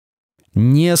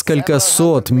Несколько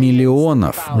сот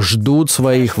миллионов ждут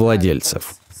своих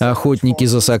владельцев. Охотники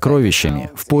за сокровищами,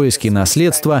 в поиске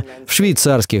наследства, в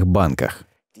швейцарских банках.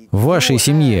 В вашей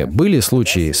семье были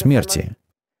случаи смерти?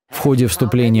 В ходе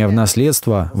вступления в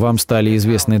наследство вам стали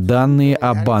известны данные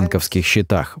о банковских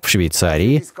счетах в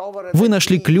Швейцарии, вы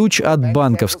нашли ключ от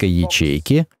банковской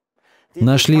ячейки,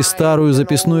 нашли старую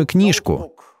записную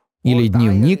книжку или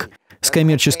дневник с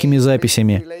коммерческими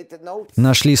записями,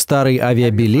 нашли старый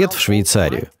авиабилет в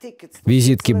Швейцарию,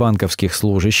 визитки банковских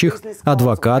служащих,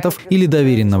 адвокатов или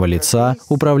доверенного лица,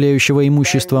 управляющего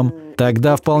имуществом,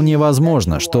 тогда вполне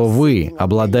возможно, что вы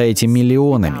обладаете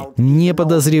миллионами, не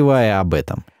подозревая об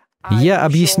этом. Я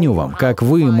объясню вам, как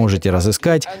вы можете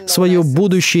разыскать свое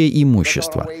будущее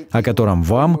имущество, о котором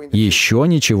вам еще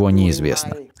ничего не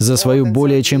известно. За свою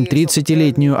более чем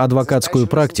 30-летнюю адвокатскую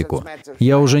практику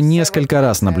я уже несколько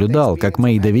раз наблюдал, как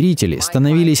мои доверители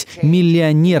становились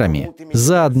миллионерами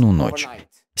за одну ночь.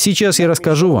 Сейчас я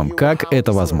расскажу вам, как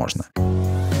это возможно.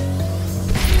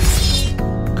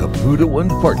 Caputo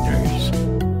Partners.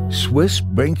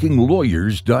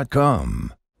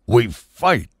 SwissBankingLawyers.com. We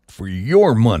fight for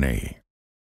your money.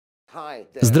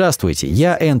 Здравствуйте,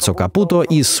 я Энцо Капуто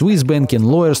из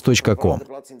SwissBankingLawyers.com.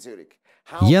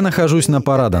 Я нахожусь на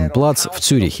Параден-плац в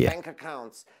Цюрихе.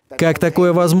 Как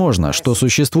такое возможно, что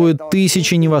существует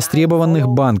тысячи невостребованных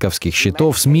банковских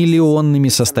счетов с миллионными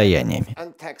состояниями?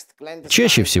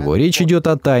 Чаще всего речь идет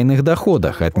о тайных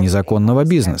доходах от незаконного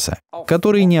бизнеса,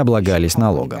 которые не облагались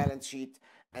налогом.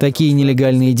 Такие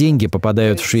нелегальные деньги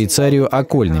попадают в Швейцарию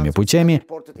окольными путями,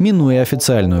 минуя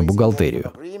официальную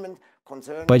бухгалтерию.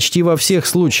 Почти во всех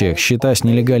случаях счета с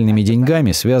нелегальными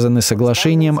деньгами связаны с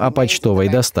соглашением о почтовой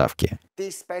доставке.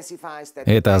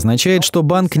 Это означает, что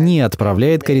банк не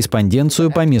отправляет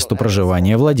корреспонденцию по месту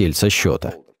проживания владельца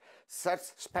счета.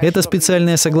 Это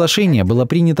специальное соглашение было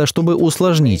принято, чтобы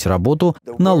усложнить работу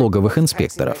налоговых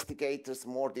инспекторов.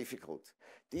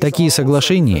 Такие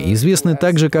соглашения известны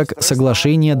также как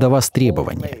соглашения до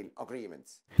востребования.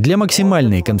 Для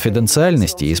максимальной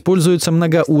конфиденциальности используются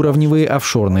многоуровневые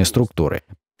офшорные структуры.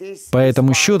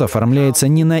 Поэтому счет оформляется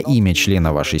не на имя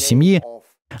члена вашей семьи,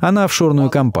 а на офшорную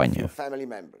компанию.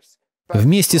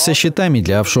 Вместе со счетами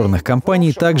для офшорных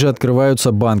компаний также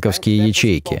открываются банковские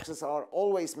ячейки.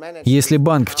 Если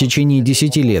банк в течение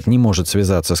 10 лет не может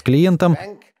связаться с клиентом,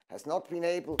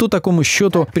 то такому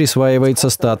счету присваивается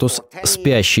статус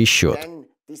 «спящий счет».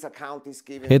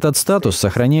 Этот статус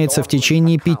сохраняется в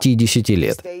течение 50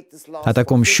 лет. О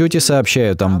таком счете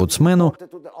сообщают омбудсмену,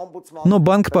 но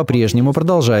банк по-прежнему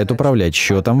продолжает управлять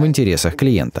счетом в интересах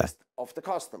клиента.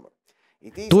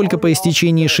 Только по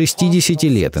истечении 60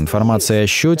 лет информация о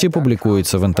счете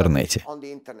публикуется в интернете.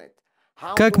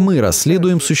 Как мы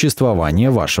расследуем существование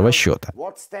вашего счета?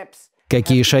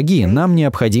 Какие шаги нам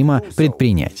необходимо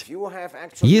предпринять?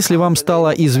 Если вам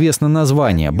стало известно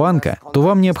название банка, то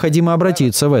вам необходимо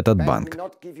обратиться в этот банк.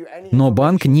 Но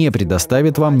банк не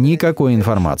предоставит вам никакой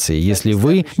информации, если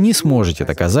вы не сможете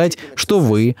доказать, что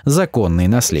вы законный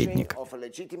наследник.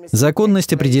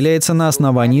 Законность определяется на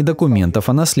основании документов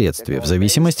о наследстве, в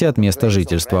зависимости от места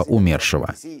жительства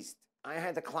умершего.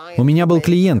 У меня был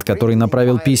клиент, который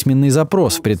направил письменный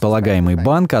запрос в предполагаемый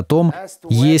банк о том,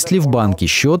 есть ли в банке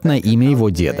счет на имя его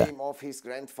деда.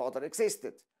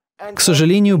 К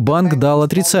сожалению, банк дал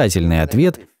отрицательный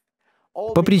ответ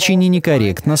по причине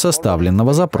некорректно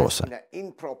составленного запроса.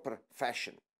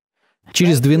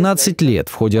 Через 12 лет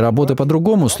в ходе работы по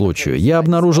другому случаю я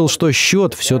обнаружил, что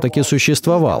счет все-таки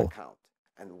существовал.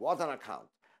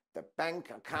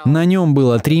 На нем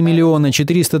было 3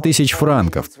 400 000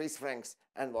 франков,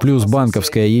 плюс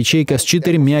банковская ячейка с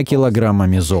 4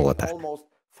 килограммами золота.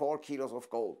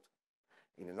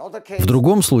 В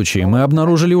другом случае мы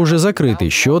обнаружили уже закрытый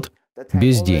счет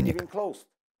без денег.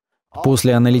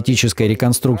 После аналитической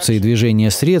реконструкции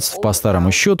движения средств по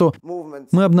старому счету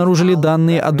мы обнаружили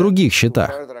данные о других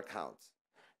счетах.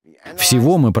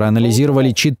 Всего мы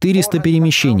проанализировали 400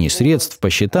 перемещений средств по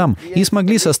счетам и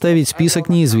смогли составить список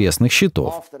неизвестных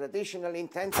счетов.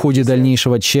 В ходе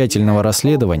дальнейшего тщательного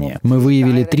расследования мы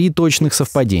выявили 3 точных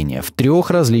совпадения в 3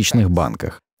 различных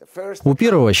банках. У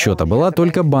первого счета была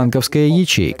только банковская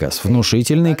ячейка с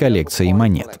внушительной коллекцией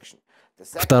монет.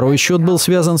 Второй счет был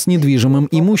связан с недвижимым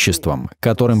имуществом,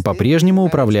 которым по-прежнему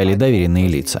управляли доверенные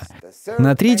лица.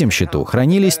 На третьем счету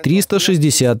хранились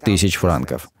 360 000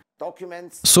 франков.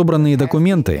 Собранные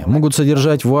документы могут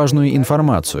содержать важную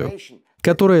информацию,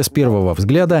 которая с первого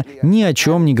взгляда ни о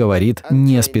чем не говорит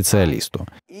не специалисту.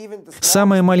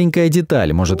 Самая маленькая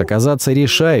деталь может оказаться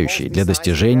решающей для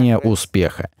достижения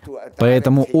успеха.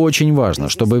 Поэтому очень важно,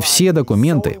 чтобы все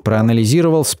документы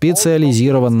проанализировал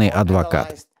специализированный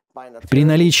адвокат. При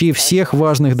наличии всех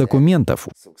важных документов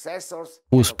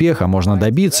успеха можно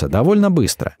добиться довольно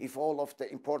быстро.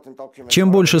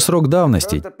 Чем больше срок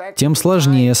давности, тем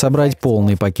сложнее собрать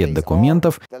полный пакет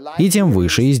документов и тем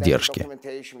выше издержки.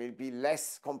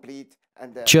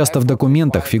 Часто в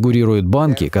документах фигурируют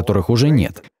банки, которых уже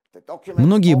нет.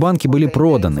 Многие банки были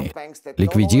проданы,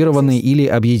 ликвидированы или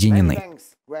объединены.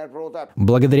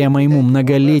 Благодаря моему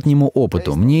многолетнему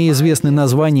опыту мне известны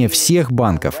названия всех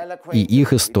банков и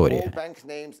их история.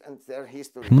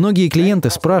 Многие клиенты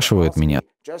спрашивают меня,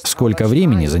 сколько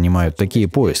времени занимают такие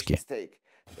поиски.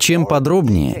 Чем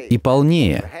подробнее и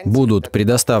полнее будут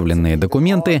предоставленные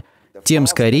документы, тем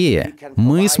скорее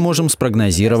мы сможем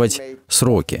спрогнозировать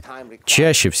сроки.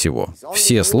 Чаще всего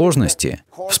все сложности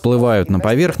всплывают на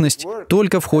поверхность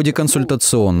только в ходе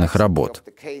консультационных работ.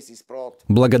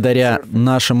 Благодаря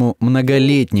нашему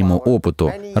многолетнему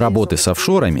опыту работы с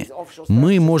офшорами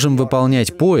мы можем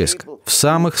выполнять поиск в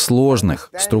самых сложных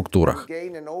структурах.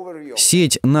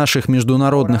 Сеть наших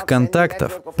международных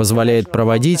контактов позволяет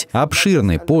проводить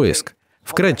обширный поиск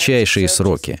в кратчайшие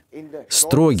сроки.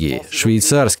 Строгие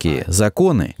швейцарские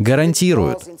законы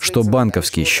гарантируют, что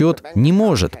банковский счет не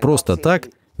может просто так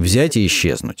взять и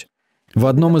исчезнуть. В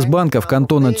одном из банков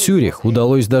кантона Цюрих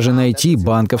удалось даже найти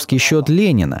банковский счет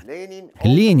Ленина.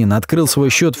 Ленин открыл свой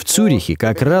счет в Цюрихе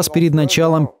как раз перед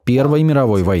началом Первой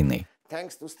мировой войны.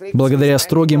 Благодаря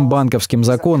строгим банковским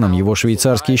законам его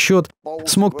швейцарский счет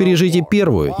смог пережить и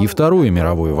Первую, и Вторую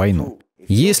мировую войну.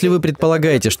 Если вы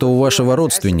предполагаете, что у вашего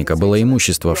родственника было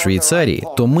имущество в Швейцарии,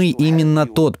 то мы именно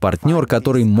тот партнер,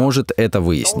 который может это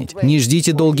выяснить. Не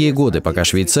ждите долгие годы, пока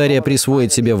Швейцария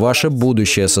присвоит себе ваше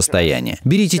будущее состояние.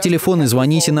 Берите телефон и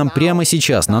звоните нам прямо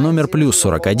сейчас на номер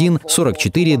 +41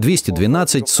 44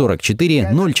 212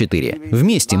 44 04.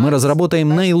 Вместе мы разработаем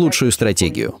наилучшую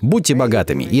стратегию. Будьте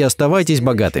богатыми и оставайтесь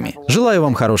богатыми. Желаю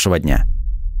вам хорошего дня.